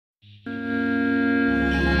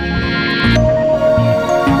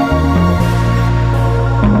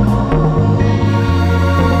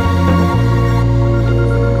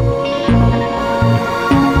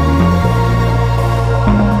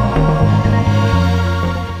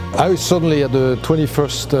I was suddenly at the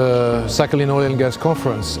 21st Sakhalin Oil and Gas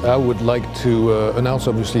Conference. I would like to announce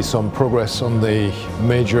obviously some progress on the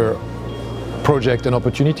major project and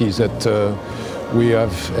opportunities that we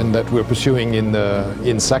have and that we're pursuing in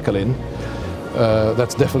Sakhalin.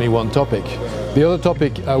 That's definitely one topic. The other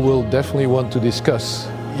topic I will definitely want to discuss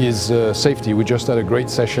is safety. We just had a great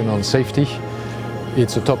session on safety.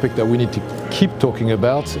 It's a topic that we need to keep talking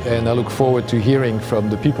about, and I look forward to hearing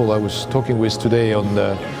from the people I was talking with today on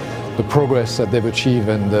the progress that they've achieved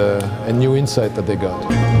and new insight that they got.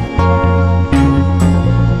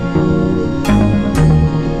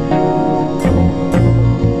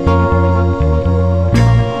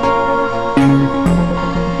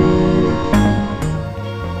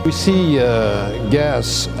 We see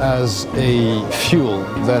gas as a fuel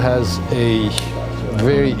that has a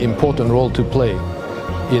very important role to play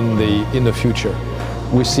in the future.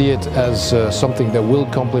 We see it as something that will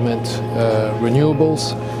complement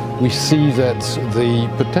renewables. We see that the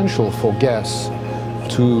potential for gas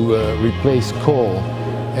to replace coal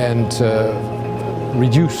and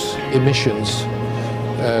reduce emissions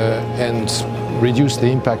and reduce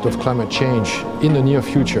the impact of climate change in the near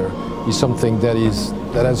future is something that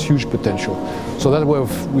has huge potential. So that's where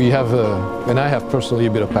we have, and I have personally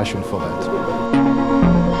a bit of passion for that.